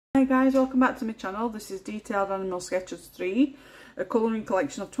guys, welcome back to my channel. This is Detailed Animal Sketches 3, a colouring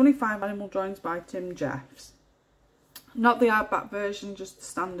collection of 25 animal drawings by Tim Jeffs. Not the hardback version, just the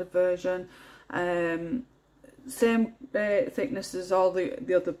standard version. Same thickness as all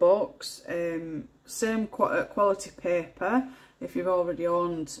the other books. Same quality paper if you've already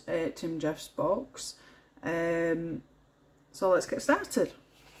owned Tim Jeffs books. So let's get started.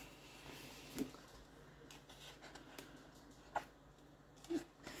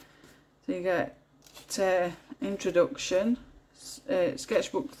 So you get introduction,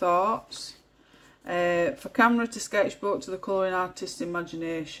 sketchbook thoughts, for camera to sketchbook to the colouring artist's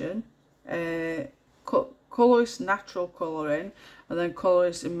imagination, colourist natural colouring, and then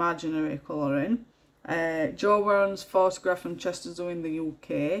colourist imaginary colouring. Joe Warren's photograph from Chester Zoo in the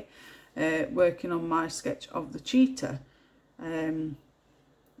UK, working on my sketch of the cheetah.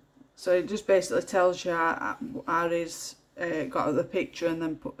 So it just basically tells you how he's got the picture and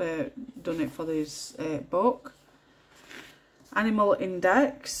then done it for this book. Animal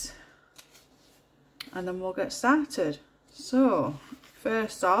index, and then we'll get started. So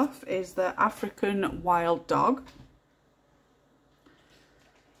first off is the African wild dog.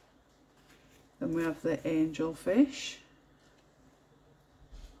 Then we have the angelfish.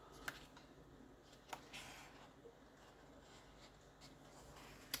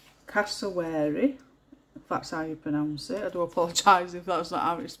 Cassowary, if that's how you pronounce it. I do apologise if that's not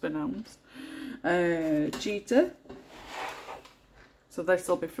how it's pronounced. Cheetah. So this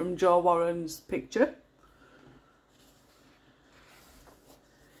will be from Joe Warren's picture.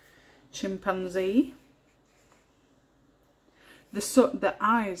 Chimpanzee. The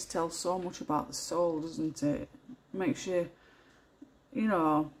eyes tell so much about the soul, doesn't it? Makes you, you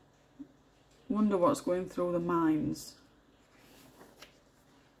know, wonder what's going through the minds.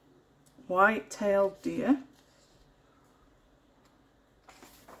 White-tailed deer.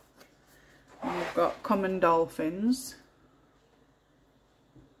 And we've got common dolphins.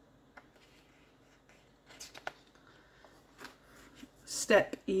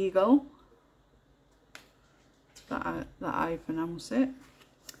 Steppe eagle. That I pronounce it.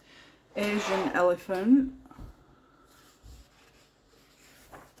 Asian elephant.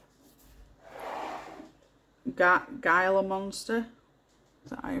 Gila monster. Is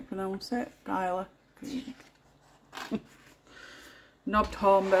that how you pronounce it? Gila. Knobbed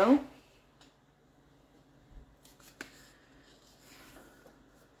hornbill.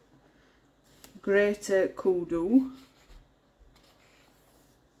 Greater kudu.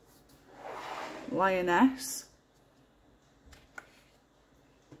 Lioness.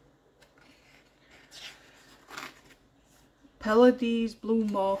 Pleiades blue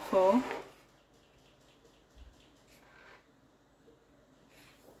morpho.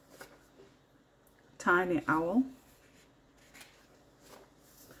 Tiny owl.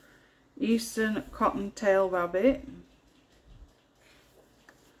 Eastern cottontail rabbit.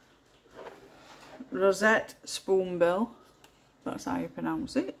 Rosette spoonbill, that's how you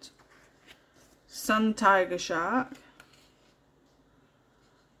pronounce it. Sun tiger shark.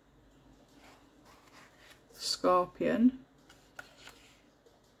 Scorpion.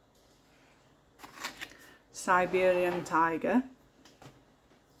 Siberian tiger.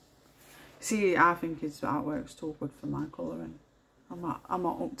 See, I think his artwork's too good for my colouring. I'm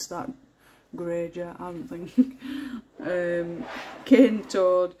not up to that grade yet, I don't think. Cane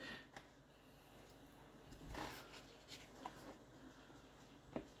toad.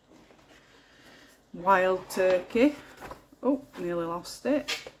 Wild turkey. Oh, nearly lost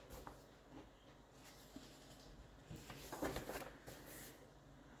it.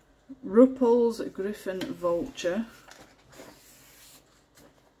 Ruppel's griffon vulture.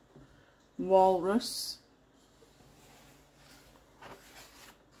 Walrus.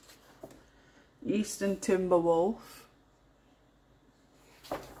 Eastern timber wolf.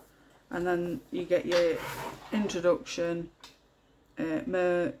 And then you get your introduction,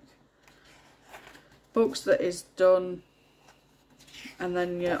 Merc, books that is done, and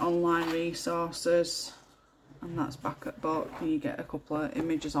then your online resources, and that's back at book, and you get a couple of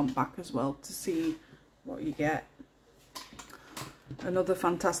images on back as well to see what you get. Another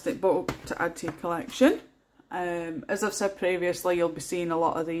fantastic book to add to your collection. As I've said previously, you'll be seeing a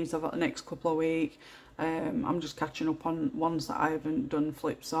lot of these over the next couple of weeks. I'm just catching up on ones that I haven't done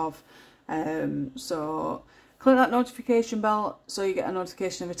flips of. So click that notification bell so you get a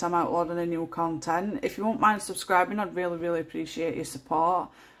notification every time I upload any new content. If you won't mind subscribing, I'd really appreciate your support.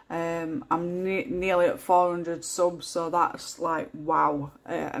 I'm nearly at 400 subs, so that's like wow,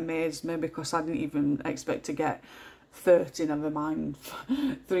 amazed me, because I didn't even expect to get 30, never mind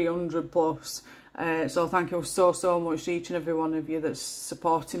 300 plus. So thank you so much to each and every one of you that's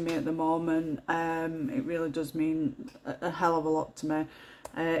supporting me at the moment. It really does mean a hell of a lot to me.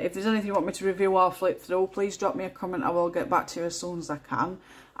 If there's anything you want me to review or flip through, please drop me a comment. I will get back to you as soon as I can.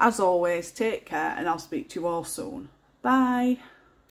 As always, take care, and I'll speak to you all soon. Bye.